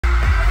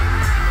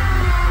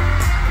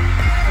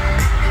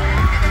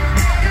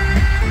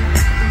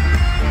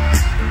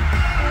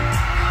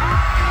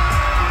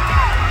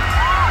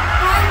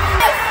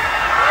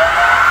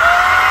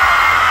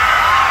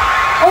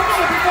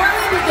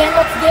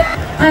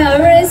I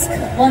always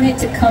wanted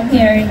to come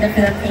here in the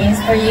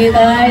Philippines for you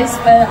guys,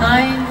 but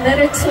I'm a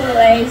little too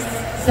late,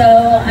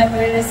 so I'm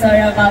really sorry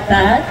about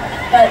that.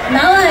 But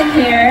now I'm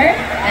here,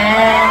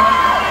 and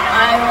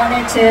I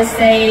wanted to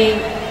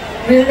say,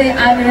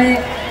 I'm really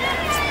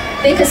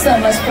thank you so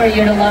much for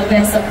your love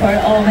and support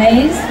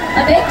always.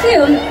 Thank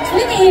you,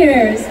 20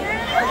 years.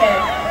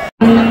 Okay.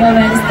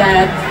 Moments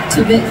that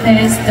to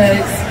witness the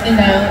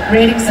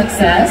rating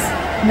success,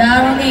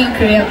 not only in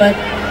Korea but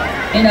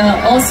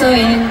also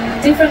in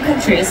different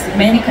countries,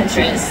 many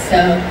countries.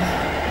 So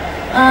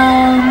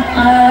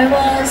I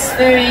was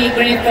very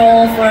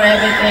grateful for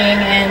everything,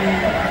 and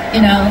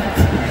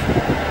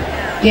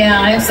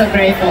yeah, I'm so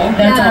grateful.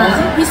 That's all.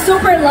 We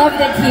super loved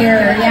it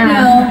here.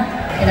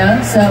 Yeah.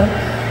 So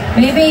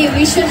maybe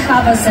we should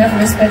have a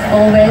self-respect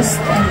always,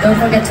 and don't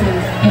forget to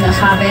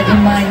have it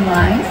in my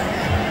mind.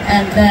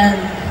 And then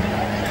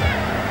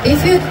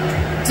if you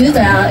do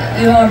that,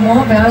 you are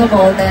more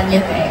valuable than you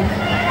think.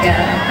 Yeah,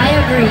 I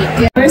agree.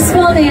 The first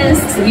one is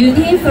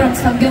Yuni from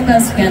Samgyungan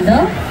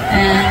Scandal,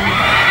 and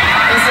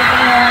the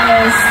second one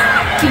is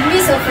Kim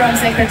Mi-so from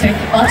Secretary.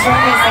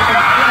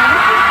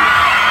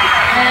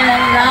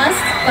 And last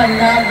but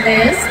not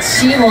least,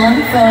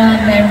 Ji-won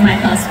from Marry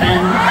My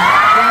Husband.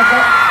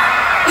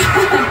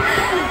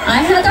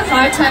 I had a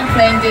hard time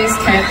playing these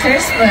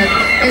characters, but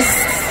it's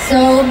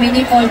so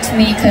meaningful to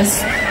me because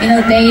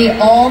they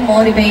all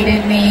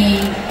motivated me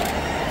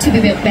to be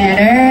a bit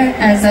better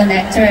as an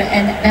actor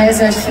and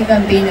as a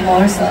human being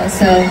also.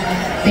 So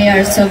they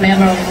are so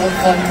memorable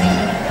for me.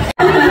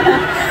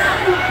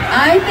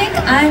 I think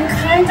I'm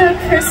kind of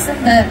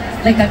person that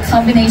like a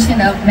combination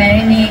of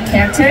many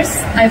characters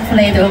I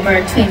played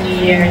over 20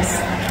 years.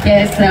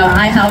 Yeah, so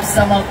I have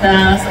some of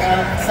the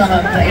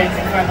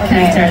different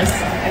characters.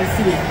 I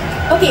see.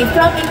 Okay,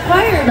 from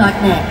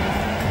Inquirer.net,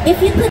 if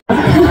you could...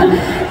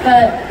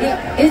 But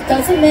it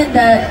doesn't mean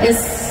that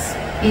it's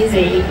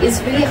easy.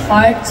 It's really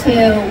hard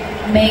to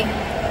make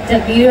the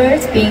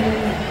viewers being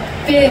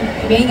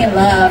in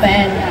love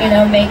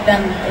and make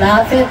them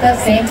laugh at the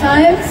same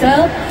time.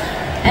 So,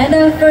 and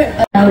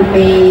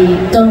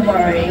don't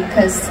worry,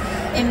 because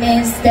it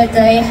means that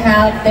they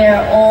have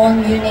their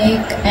own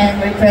unique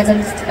and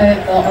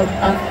representative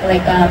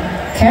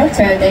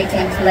character they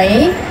can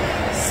play.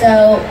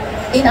 So,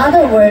 in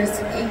other words,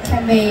 it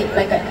can be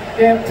like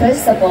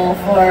irreplaceable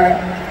for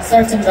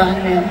certain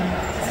genre.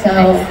 So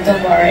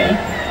don't worry.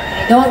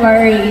 Don't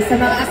worry. Sa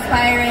mga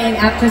aspiring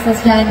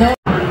actresses dyan,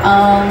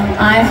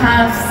 I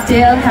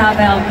still have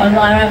a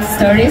lot of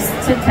stories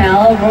to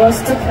tell, roles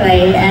to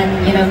play, and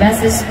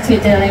message to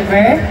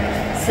deliver.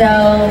 So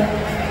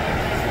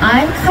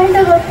I'm kind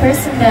of a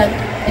person that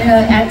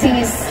acting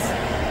is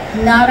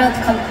not a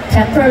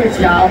temporary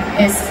job.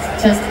 It's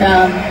just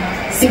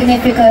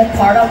significant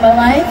part of my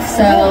life,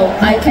 so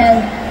I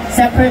can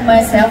separate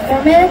myself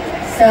from it.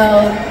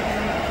 So,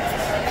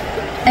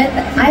 and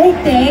I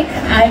think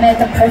I'm at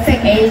the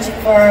perfect age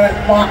for a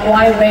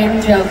wide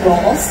range of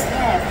roles.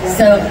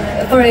 So,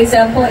 for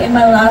example, in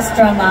my last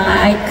drama,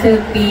 I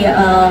could be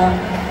a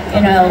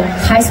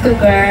high school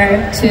girl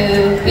to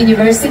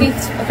university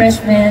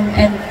freshman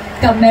and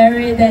got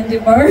married and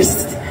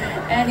divorced,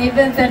 and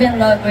even fell in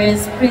love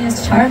with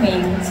Prince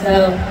Charming.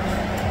 So,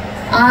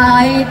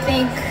 I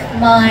think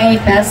my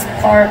best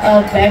part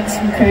of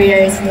acting career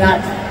is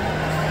not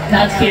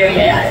here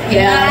yet. Not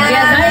here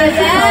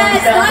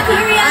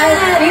yet.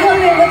 I'm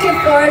eagerly looking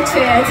forward to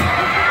it.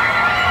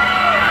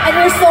 And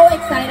we're so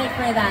excited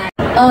for that.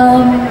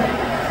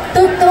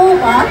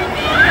 Totoba?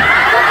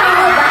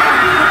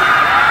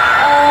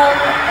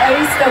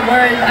 Is the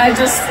word I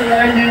just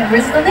learned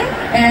recently,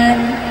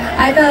 and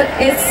I thought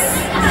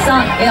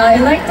I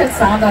like the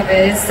sound of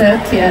it. It's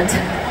so cute.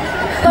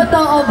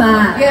 Totoo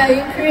ba? Yeah,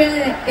 in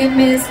Korean it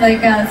means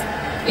like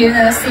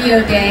see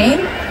you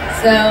again.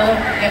 So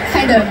it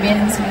kind of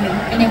means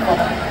meaningful.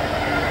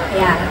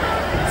 Yeah.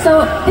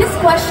 So this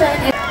question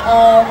is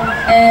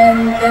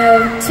and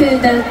to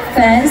the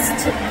fans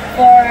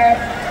for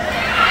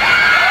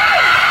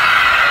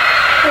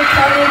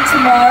coming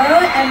tomorrow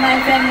at my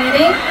fan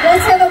meeting.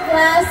 Let's have a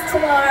blast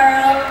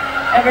tomorrow,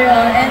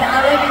 everyone, and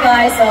I love you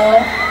guys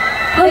all.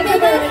 Okay,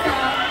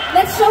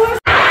 let's show our